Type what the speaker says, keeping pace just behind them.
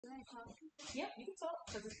Yep, you can talk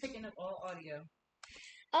because it's picking up all audio.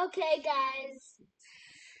 Okay, guys.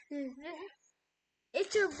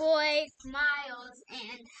 It's your boy, Miles,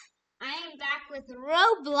 and I am back with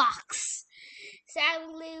Roblox.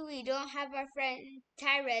 Sadly, we don't have our friend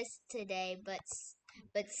Tyrus today, but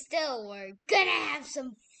still, we're gonna have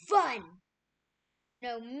some fun,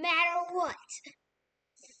 no matter what.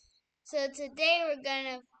 So today we're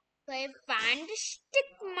gonna play Find the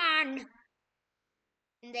Stickman.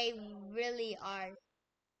 And they really are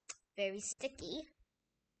very sticky.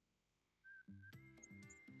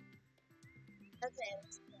 Okay,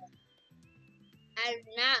 I do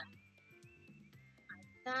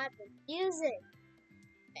not the music.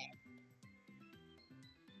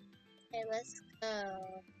 Okay, let's go.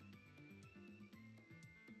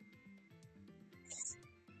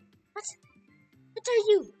 What are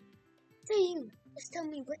you? What are you? Just tell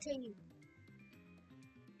me, what are you?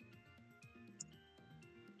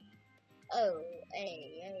 Oh,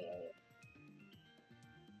 hey.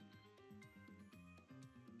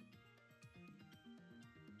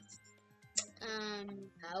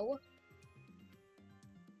 No.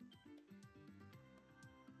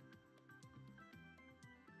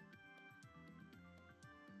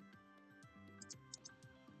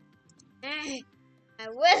 I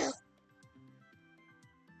will.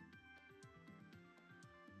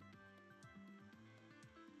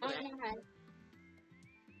 I don't know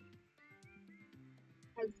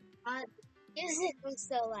how the music was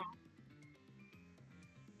so loud.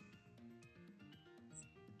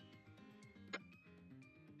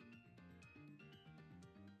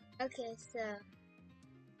 Okay, so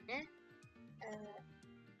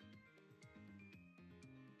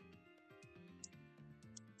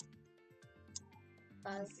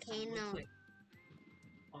volcano.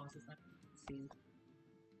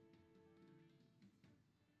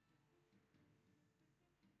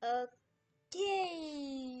 Okay.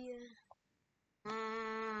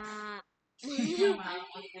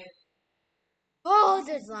 Oh,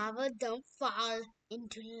 there's lava. Don't fall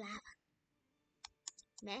into lava.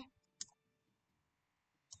 Meh.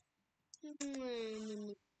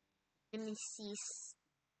 Let me see.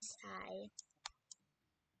 Sigh.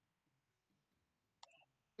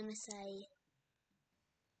 Let me say.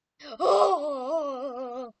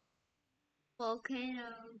 Oh!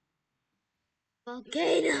 Volcano.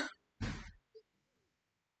 Volcano.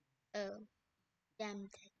 Oh, damn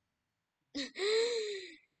it.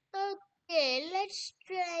 Okay, let's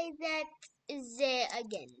try that there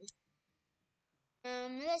again.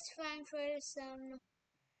 Let's find for some.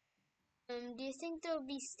 Do you think there'll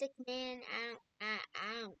be Stickman? I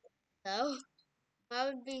don't know. Why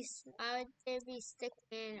would there be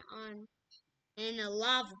Stickman on in a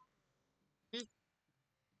lava?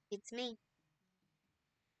 It's me.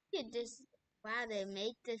 Wow, they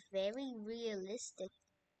make this very realistic.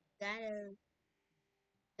 Gotta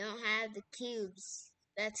don't have the cubes.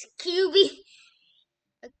 That's cubey.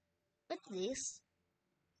 What's this?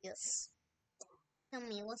 Yes. Tell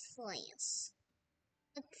me what's this.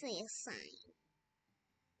 What's this sign?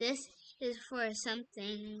 This is for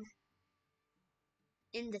something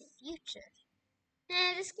in the future.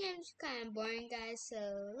 This game's kind of boring, guys,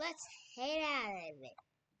 so let's head out of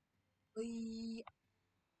it.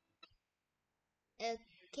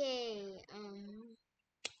 Okay,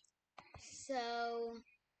 so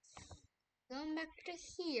going back to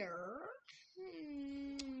here.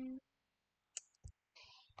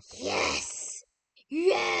 Yes!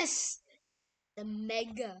 Yes! The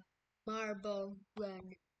Mega Marble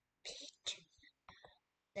Run Pit.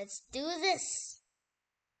 Let's do this!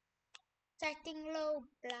 Starting low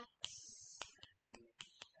blocks.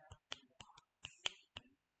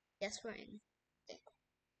 Yes, we're in.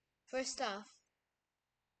 First off,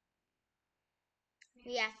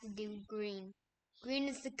 we have to do green. Green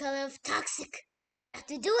is the color of toxic. Have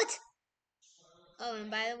to do it! Oh, and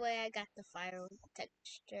by the way, I got the fire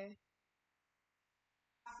texture.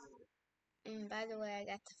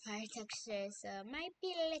 So it might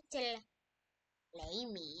be a little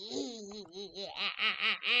lamey.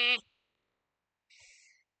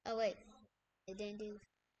 Oh wait, I didn't do.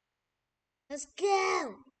 Let's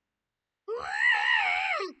go!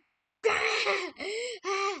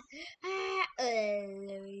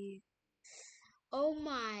 Oh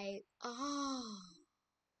my! Oh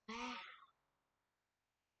wow!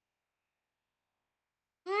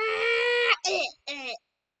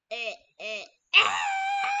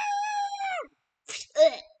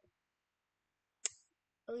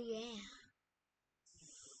 Oh yeah!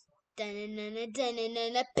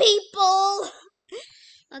 Dun-dun-dun-dun-dun-dun, people!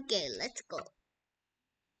 Okay, let's go.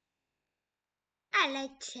 I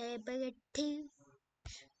like cherry burger too.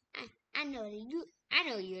 I know you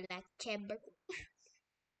like cheeseburger.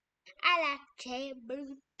 I like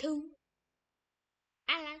cheeseburger too.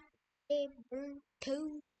 I like cheeseburger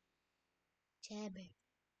too. Cheeseburger,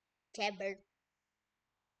 cheeseburger,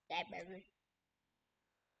 cheeseburger.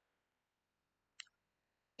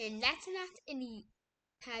 And that's not any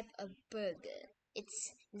type of burger.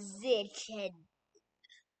 It's the cheddar.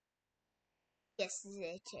 Yes,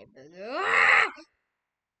 the cheeseburger. Ah!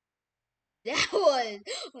 That was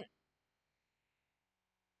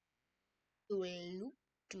doodle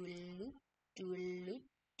doodle doodle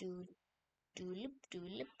doodle doodle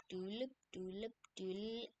doodle doodle doodle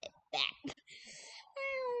doodle back.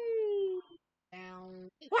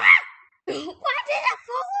 Why did I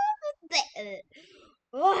fall over there?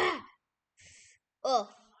 Oh,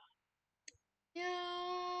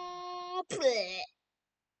 no.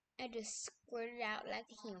 I just squirted out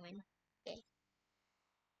like a human. Okay.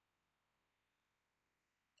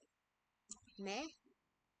 Meh.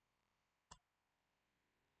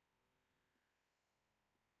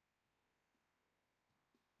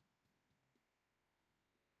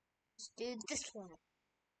 Let's do this one.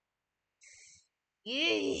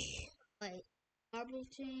 Yeah. Wait. Marble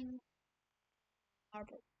chain.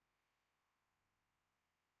 Marble.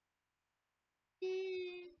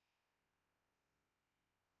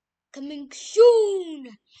 Coming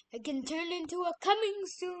soon. I can turn into a coming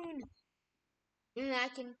soon. And I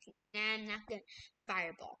can. And I can.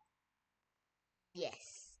 Fireball.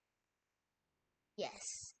 Yes.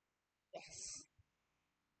 Yes. Yes.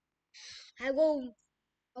 I will.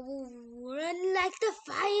 I will run like the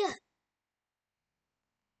fire.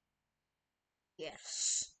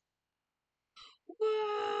 Yes. Wow.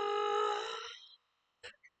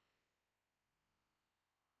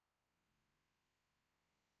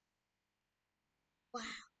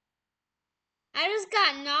 I just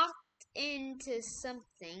got knocked into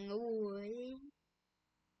something. Oh,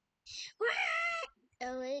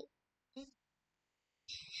 wait.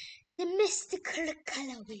 The mystical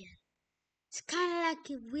color wheel. It's kind of like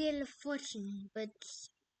a wheel of fortune, but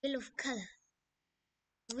wheel of color.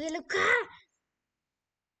 Wheel of color.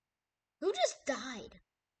 Who just died?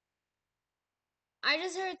 I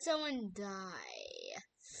just heard someone die.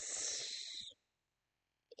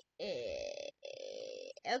 Okay.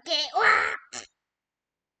 Wow.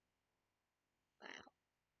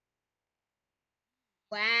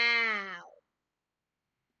 Wow.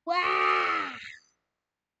 Wow.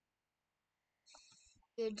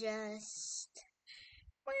 You're just.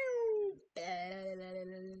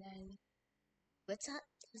 What's up?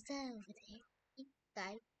 What's that over there?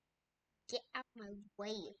 Guy, get out my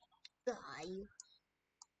way, guy.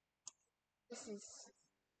 This is.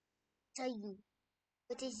 Tell you.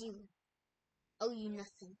 What is you? Oh, you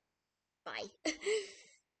nothing. Bye.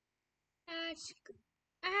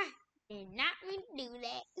 Did not mean to do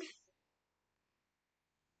that.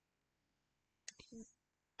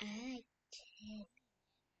 I like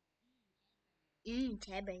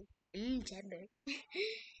cheddar. Cheddar.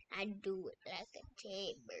 I do it like a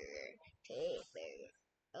cheeseburger. Cheeseburger.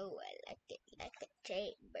 Oh, I like it like a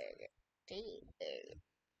cheeseburger. Cheeseburger.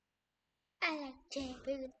 I like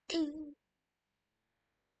cheeseburger too.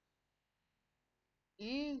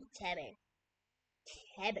 Cheddar.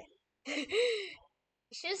 Cheddar.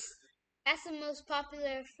 It's just, that's the most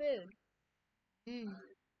popular food.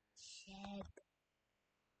 Cheddar.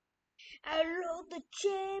 I love the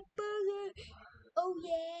cheeseburger. Oh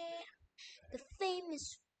yeah. The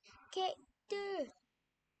famous character.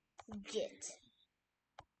 Get.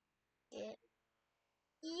 Get.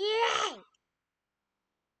 Yeah!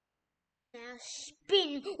 Now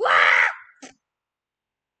spin. Wah!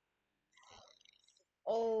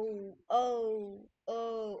 Oh, oh,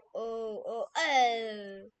 oh, oh, oh,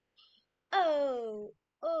 oh. Oh,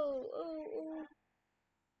 oh, oh, oh.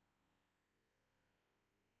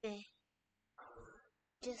 Eh.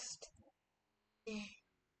 Just. Eh.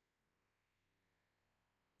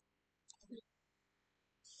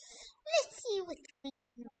 Let's see what we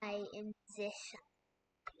can buy in this shop.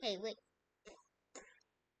 Hey, wait.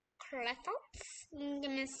 Clatters?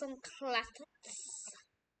 Give me some clatters.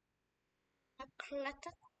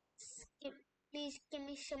 Clatters? Please give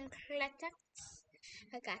me some clatters.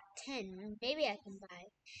 I got 10. Maybe I can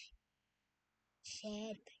buy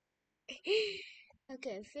shed.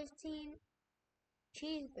 Okay, 15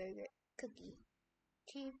 cheeseburger cookie.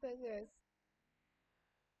 Cheeseburger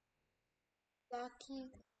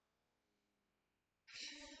Lucky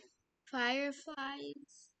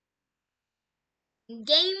Fireflies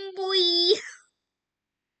Game Boy.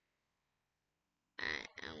 I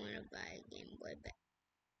want to buy a Game Boy back.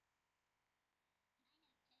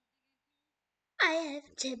 I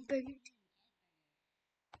have cheeseburger.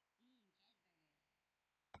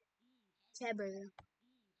 Cheeseburger.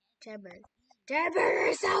 Cheeseburger. Cheeseburger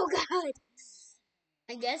is so good.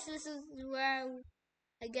 I guess this is where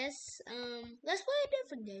I guess let's play a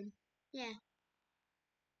different game. Yeah.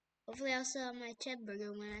 Hopefully I'll still have my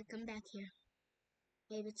cheeseburger when I come back here.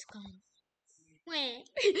 Maybe it's gone. Wait.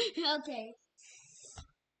 Okay.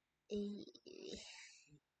 Ew,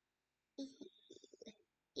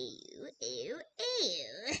 ew, ew,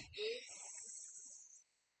 ew.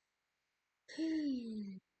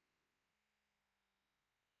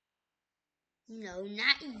 No,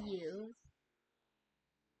 not you.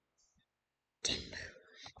 Timber,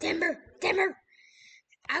 timber, timber.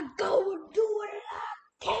 I'm going to do it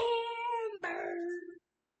timber.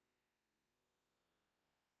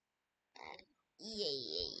 Yeah,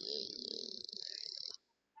 yeah, yeah,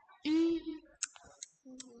 yeah.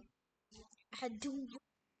 I do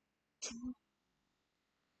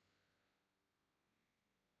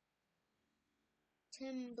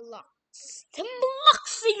Tim Blocks. Tim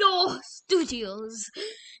Bloxio Studios.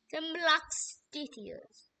 Tim Blocks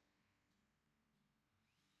Studios.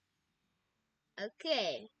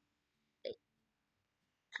 Okay.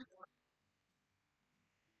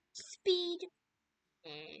 Speed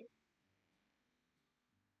and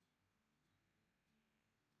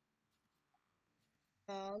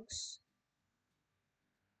dogs.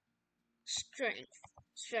 Strength.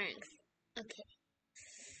 Strength. Okay.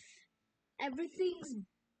 Everything's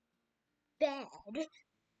bad.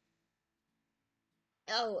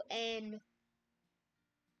 Oh, and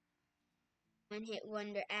one hit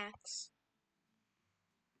wonder axe.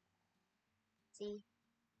 See?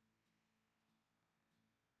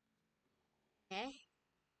 Okay.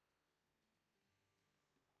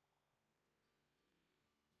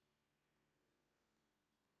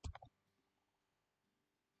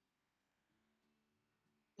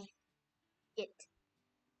 Get.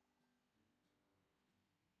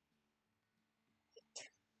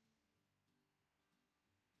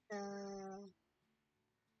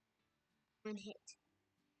 One hit.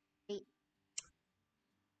 Wait.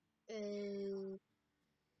 Uh,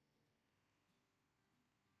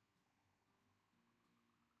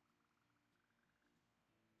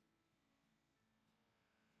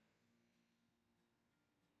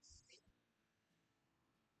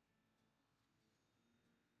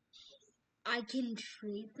 I can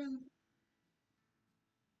trade them.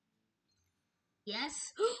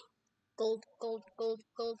 Yes. Gold, gold, gold,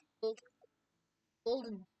 gold, gold,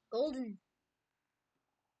 golden, golden,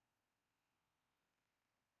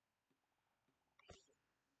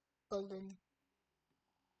 golden.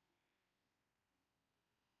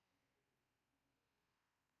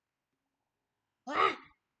 Ah!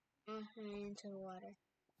 Into the water.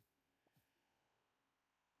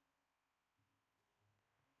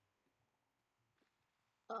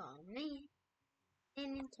 Oh man.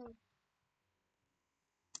 And into.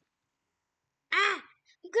 Ah!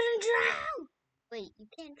 I'm gonna drown! Wait, you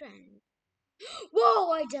can't drown.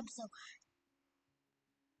 Whoa, I jumped so high.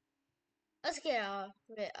 Let's get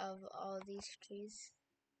rid of all these trees.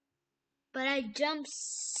 But I jumped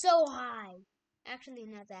so high. Actually,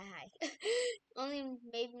 not that high. Only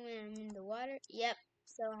maybe when I'm in the water. Yep,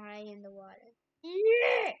 so high in the water.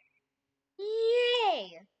 Yeah!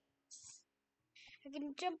 Yay! I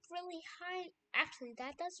can jump really high. Actually,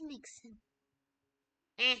 that does make sense.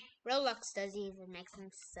 Roblox doesn't even make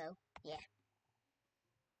sense, so yeah.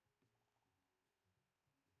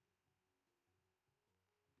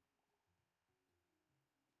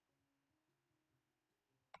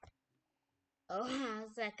 Oh, I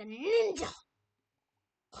was like a ninja.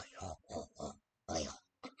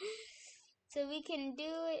 So we can do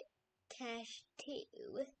it cash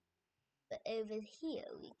too. But over here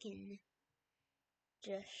we can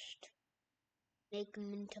just make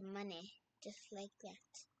them into money. Just like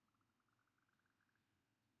that.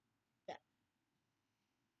 Yeah.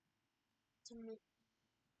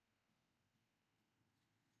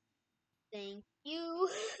 Thank you.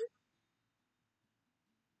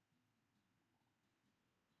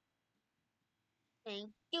 Thank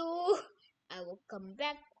you. I will come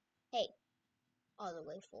back. Hey, all the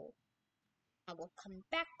way full. I will come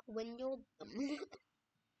back when you're done.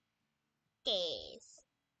 Yes.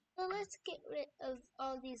 So let's get rid of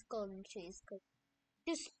all these golden trees because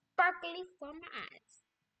they're sparkly for my eyes.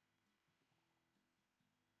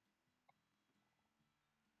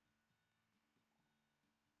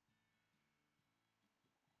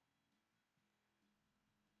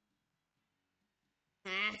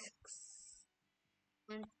 Masks.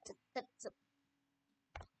 Want to cut some.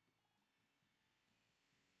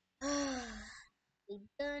 We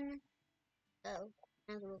done. Oh,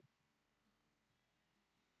 not group.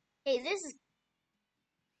 Hey, this is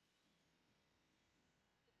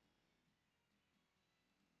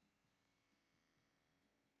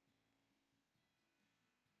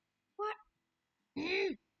what?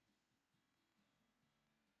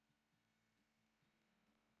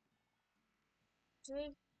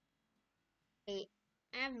 Three. Wait,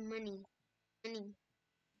 I have money. Money.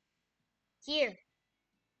 Here.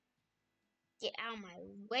 Get out of my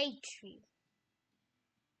way, tree.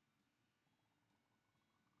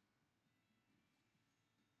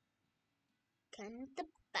 Come to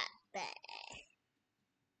Papa.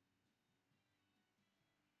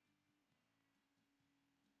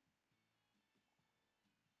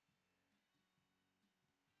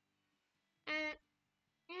 Uh,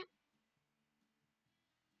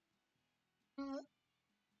 uh,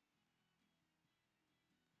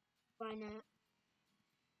 why not?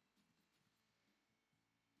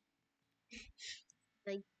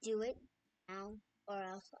 Like, do it now or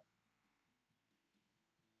else.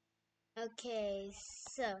 Okay,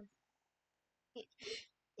 so.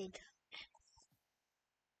 Big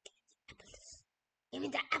apples. Give me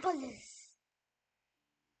the apples.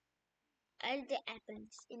 All the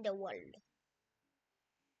apples in the world.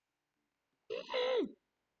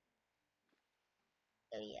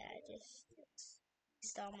 So yeah, just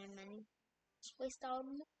waste all my money. Just waste all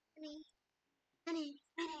my money. Money,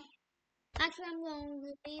 money. Actually, I'm going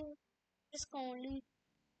to leave. Just going to leave.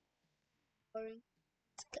 Boring.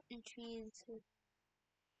 It's cutting trees.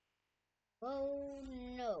 Oh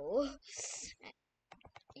no.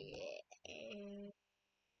 Yeah.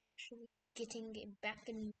 Actually getting it back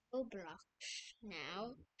in Roblox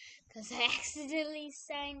now. Because I accidentally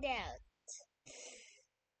signed out.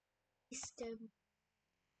 Mr.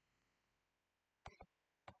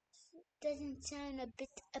 Doesn't sound a bit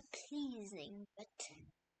pleasing, but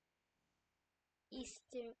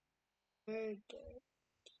Easter murder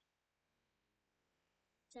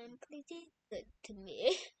sounds pretty good to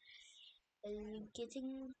me. And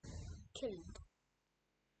getting killed.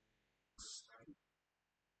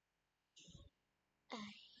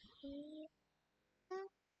 I hate that.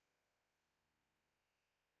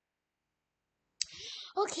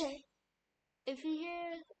 Okay, if you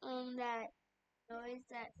hear that noise,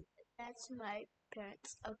 that's my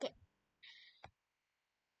parents. Okay,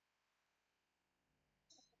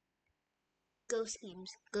 ghost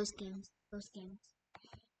games, ghost games, ghost games,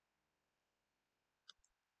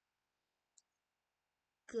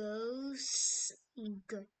 ghost,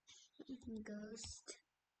 ghost,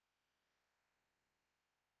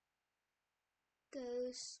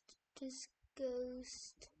 ghost, just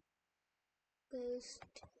ghost, ghost.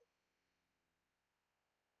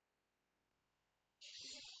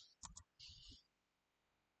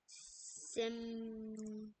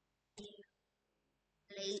 Simulate,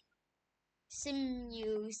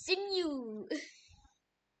 simu,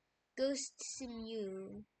 ghost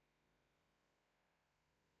simu,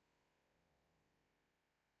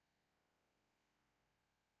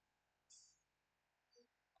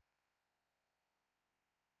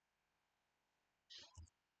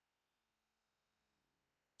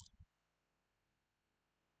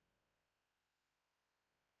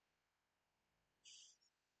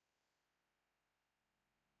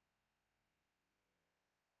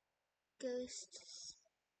 ghost,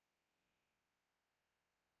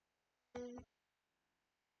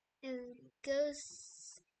 and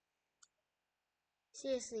ghost.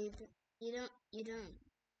 Seriously, you don't.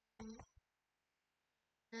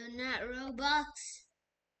 No, not Roblox.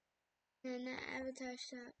 No, not Avatar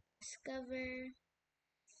Shop. Discover.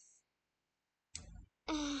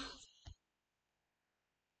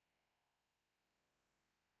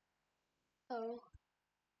 Oh.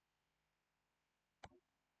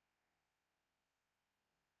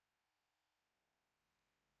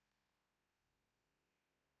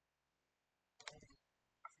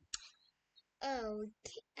 Oh,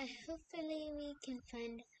 hopefully we can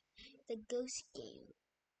find the ghost game.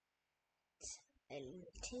 I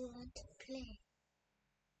do want to play.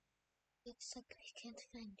 Looks like we can't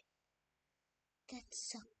find it. That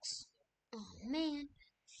sucks. Oh man.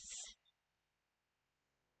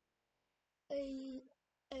 Ay,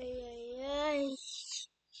 ay, ay, ay.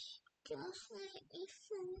 Just let me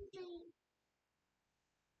find it.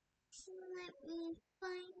 Let me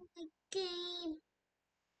find the game.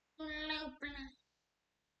 Blah, blah.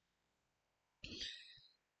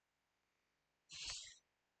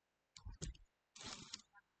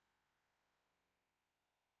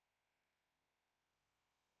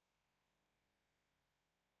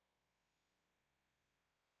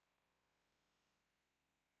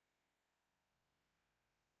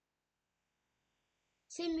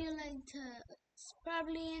 Simulator. It's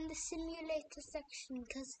probably in the simulator section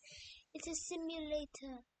because it's a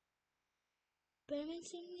simulator. Burning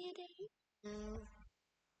simulator? No.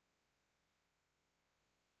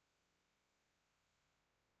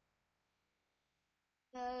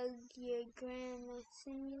 Hug your grandma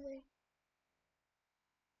simulator.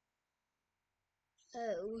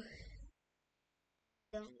 Oh.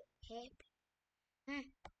 Don't look happy. Huh.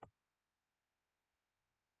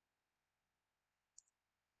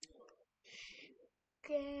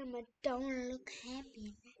 Grandma don't look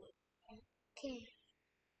happy. Okay.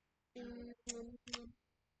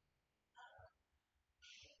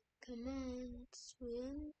 Come on,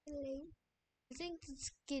 simulate. I think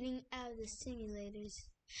it's getting out of the simulators.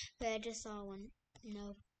 But I just saw one.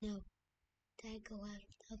 No, no. Did I go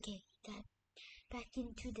out? Okay, got back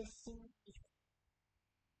into the simulator.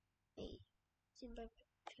 Wait, is it about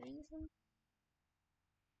trying something?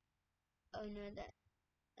 Oh no, no.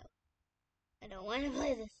 I don't want to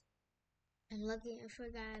play this. I'm looking. I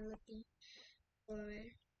forgot I'm looking for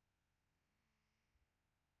it.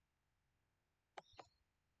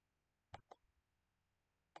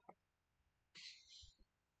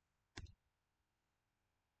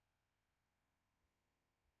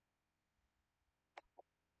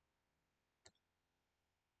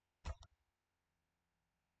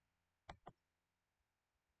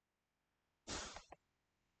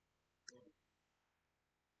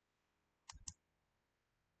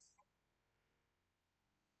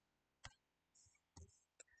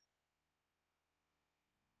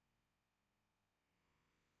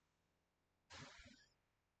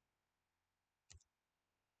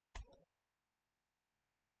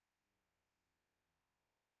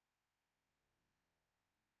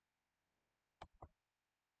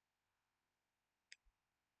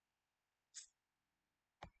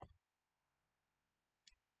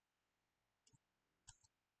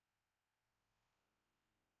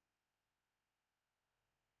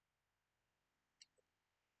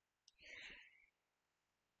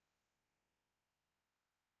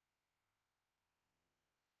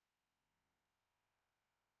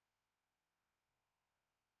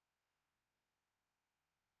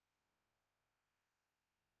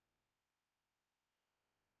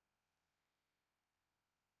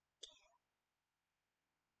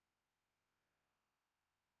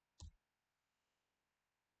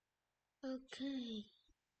 Okay.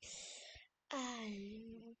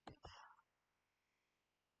 Um,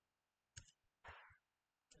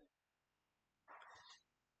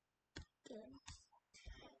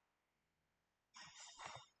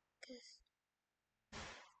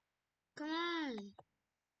 come on.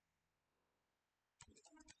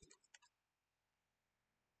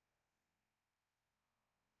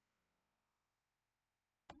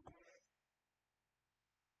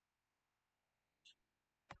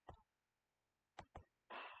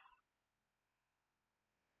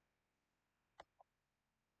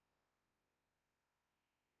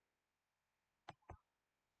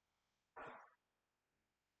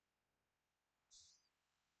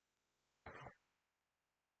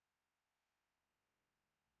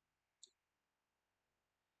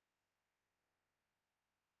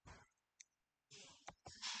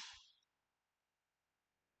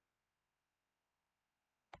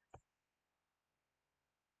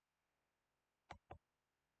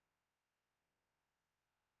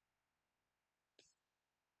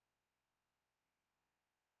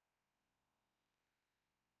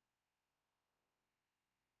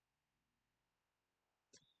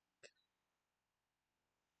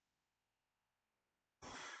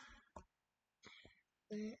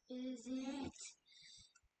 Where is it?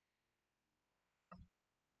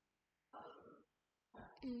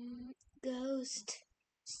 Ghost.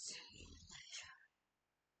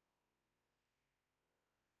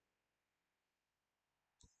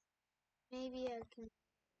 Maybe I can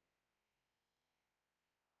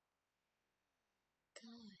go.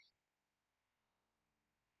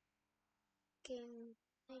 Can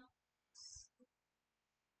like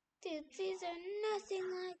dude, these are nothing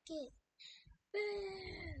like it.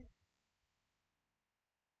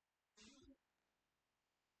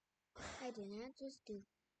 I did not just do.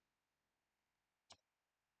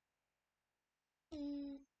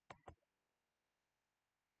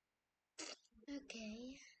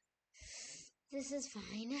 Okay, this is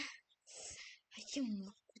fine. I can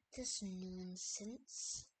work with this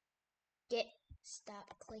nonsense.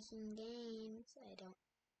 Stop clicking games. I don't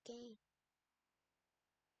game.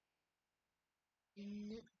 I'm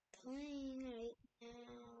not playing right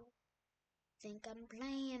now. Think I'm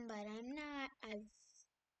playing, but I'm not. I'm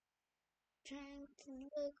trying to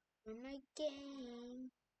look for my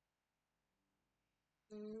game.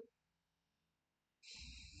 Mm.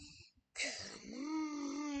 Come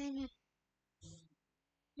on.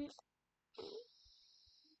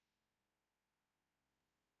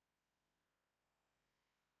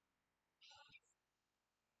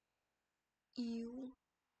 You.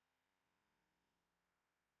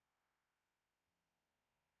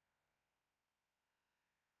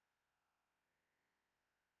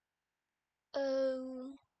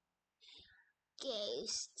 Oh,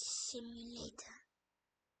 Ghost Simulator.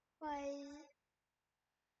 Why?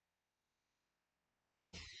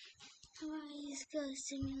 Why is Ghost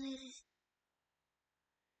Simulator?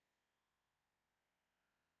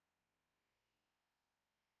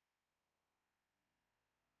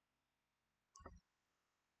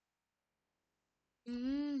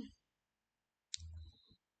 Hmm.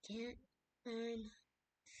 Can't find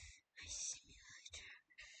my simulator.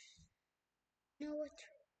 No, what?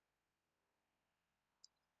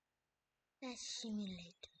 That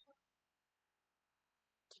simulator.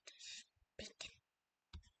 Pick.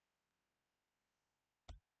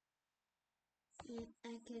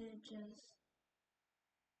 I could have just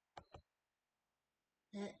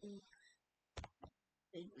that is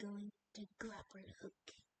we're going to grapple hook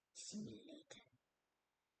simulator.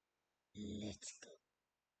 Let's go.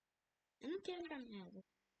 I don't care if I don't have it.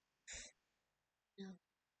 No.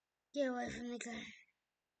 Get away from the car.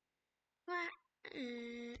 What?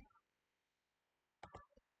 Uh.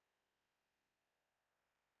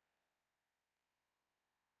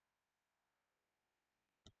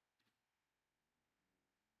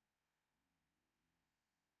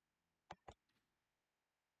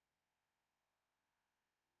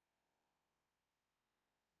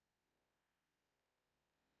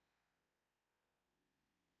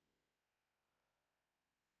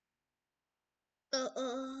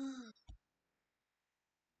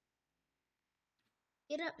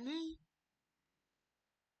 Get up, man.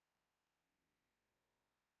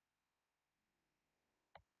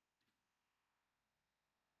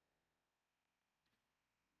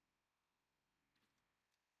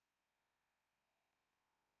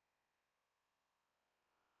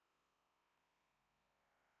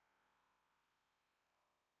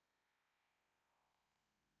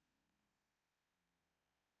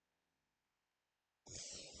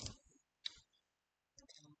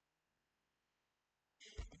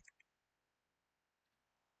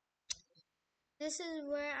 This is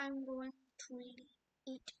where I'm going to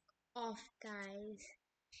eat off, guys.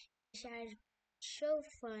 This is so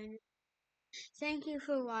fun. Thank you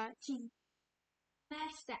for watching.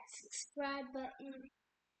 Smash that subscribe button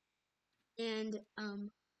and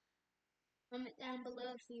comment down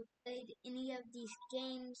below if you played any of these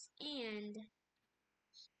games and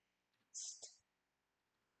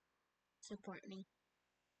support me.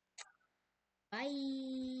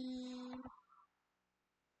 Bye.